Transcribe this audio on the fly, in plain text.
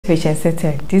Patience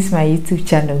Tete. This is my YouTube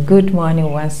channel. Good morning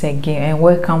once again and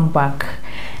welcome back.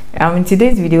 In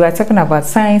today's video we're talking about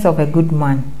signs of a good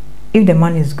man. If the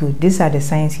man is good, these are the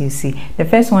signs you see. The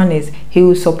first one is he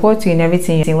will support you in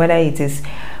everything, whether it is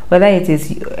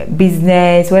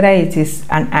business, whether it is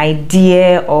an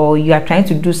idea, or you are trying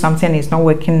to do something and it's not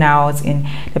working out and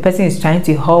the person is trying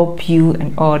to help you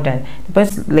and all that. The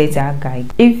person later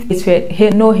guide. If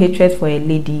it's no hatred for a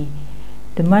lady,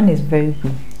 the man is very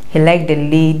good. He likes the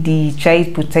lady, he tries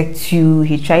to protect you,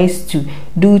 he tries to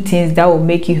do things that will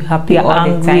make you happy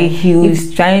all the time.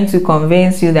 He's trying to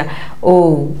convince you that,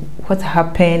 oh, what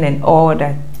happened and all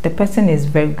that. The person is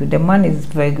very good. The man is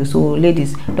very good. So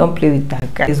ladies, don't play with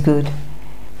that guy. He's good.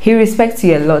 He respects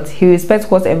you a lot. He respects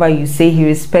whatever you say. He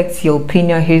respects your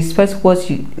opinion. He respects what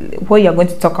you're going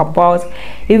to talk about.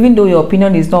 Even though your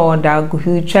opinion is not all that good, he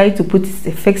will try to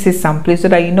fix it someplace so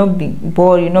that you not be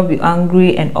bored, you not be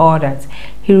angry and all that.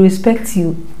 He respects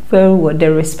you very well.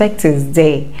 The respect is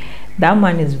there. That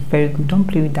man is very good. Don't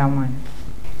play with that man.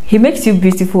 He makes you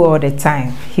beautiful all the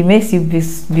time. He makes you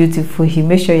beautiful. He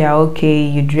makes sure you're okay.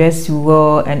 You dress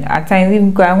well, and at times,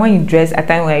 even when you dress, at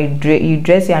times when you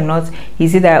dress, you're not. You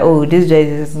see that, oh, this dress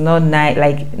is not nice.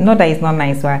 Like, not that it's not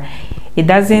nice, but it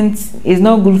doesn't. It's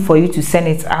not good for you to send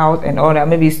it out and all that.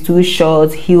 Maybe it's too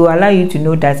short. He will allow you to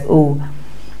know that, oh,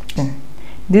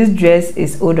 this dress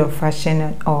is old fashioned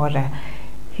and all that.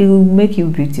 He will make you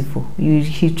beautiful.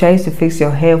 He tries to fix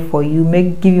your hair for you,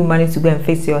 give you money to go and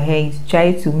fix your hair. He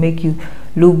tries to make you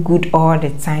look good all the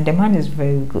time. The man is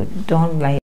very good. Don't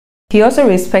lie. He also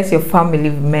respects your family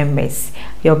members,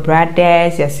 your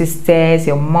brothers, your sisters,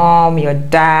 your mom, your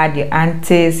dad, your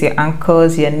aunties, your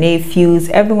uncles, your nephews,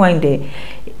 everyone there,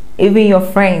 even your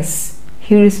friends.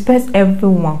 He respects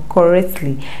everyone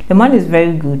correctly. The man is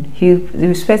very good. He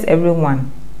respects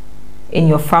everyone in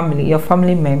your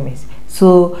family members.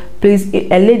 So please,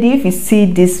 a lady, if you see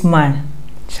this man,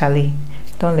 Charlie,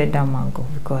 don't let that man go,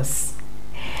 because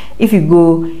if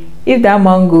that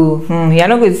man go, you're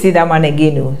not going to see that man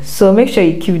again. No. So make sure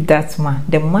you keep that man.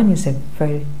 The man is a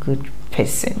very good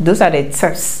person. Those are the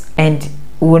tips, and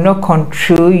will not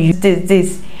control you.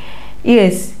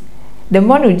 Yes, the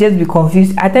man will just be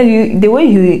confused. I tell you, the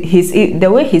way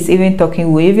he's even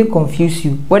talking will even confuse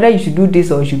you, whether you should do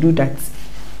this or you should do that.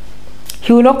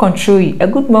 He will not control you. A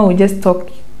good man will just talk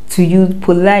to you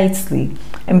politely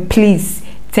and please,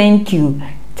 thank you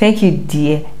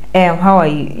dear, how are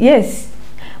you, yes,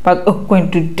 but oh, go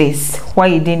and do this, why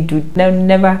you didn't do that?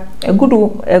 Never. A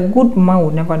good man will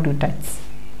never do that.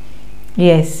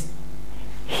 Yes,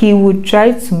 he will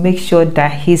try to make sure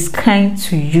that he's kind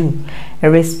to you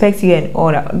and respect you and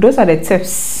all that. Those are the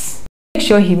tips. Make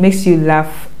sure he makes you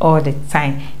laugh all the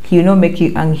time. He will not make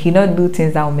you angry. He will not do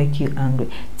things that will make you angry.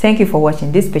 Thank you for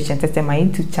watching this Patience Tete, my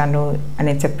YouTube channel, an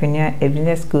entrepreneur, a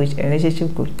business coach, a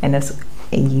relationship coach, and also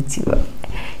a YouTuber.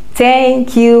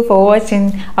 Thank you for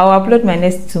watching. I will upload my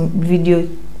next video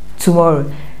tomorrow.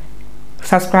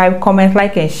 Subscribe, comment,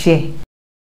 like, and share.